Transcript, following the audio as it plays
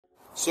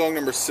Song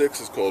number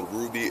 6 is called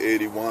Ruby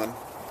 81.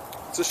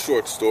 It's a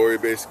short story,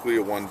 basically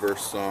a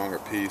one-verse song or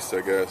piece,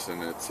 I guess,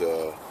 and it's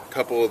a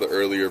couple of the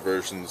earlier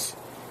versions.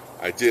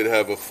 I did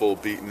have a full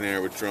beat in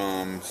there with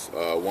drums.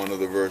 One of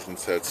the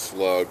versions had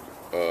Slug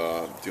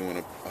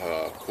doing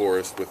a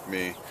chorus with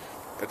me.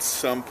 At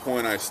some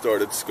point I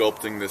started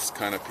sculpting this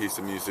kind of piece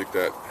of music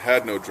that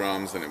had no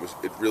drums, and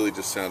it really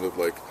just sounded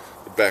like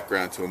the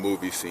background to a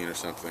movie scene or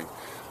something.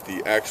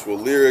 The actual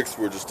lyrics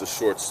were just a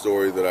short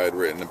story that I had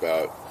written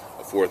about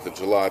a 4th of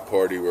July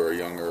party where a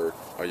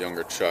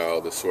younger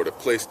child is sort of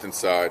placed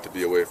inside to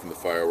be away from the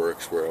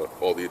fireworks, where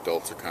all the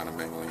adults are kind of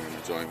mingling and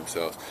enjoying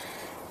themselves.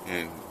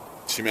 And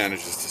she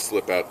manages to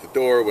slip out the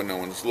door when no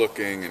one's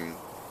looking, and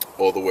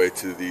all the way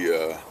to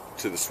the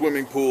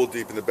swimming pool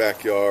deep in the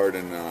backyard,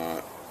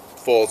 and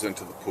falls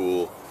into the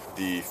pool.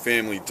 The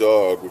family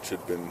dog, which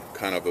had been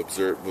kind of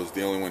was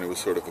the only one who was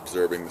sort of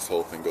observing this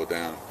whole thing go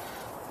down,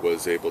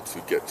 was able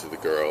to get to the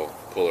girl,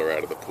 pull her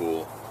out of the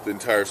pool. The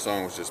entire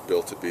song was just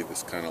built to be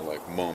this kind of like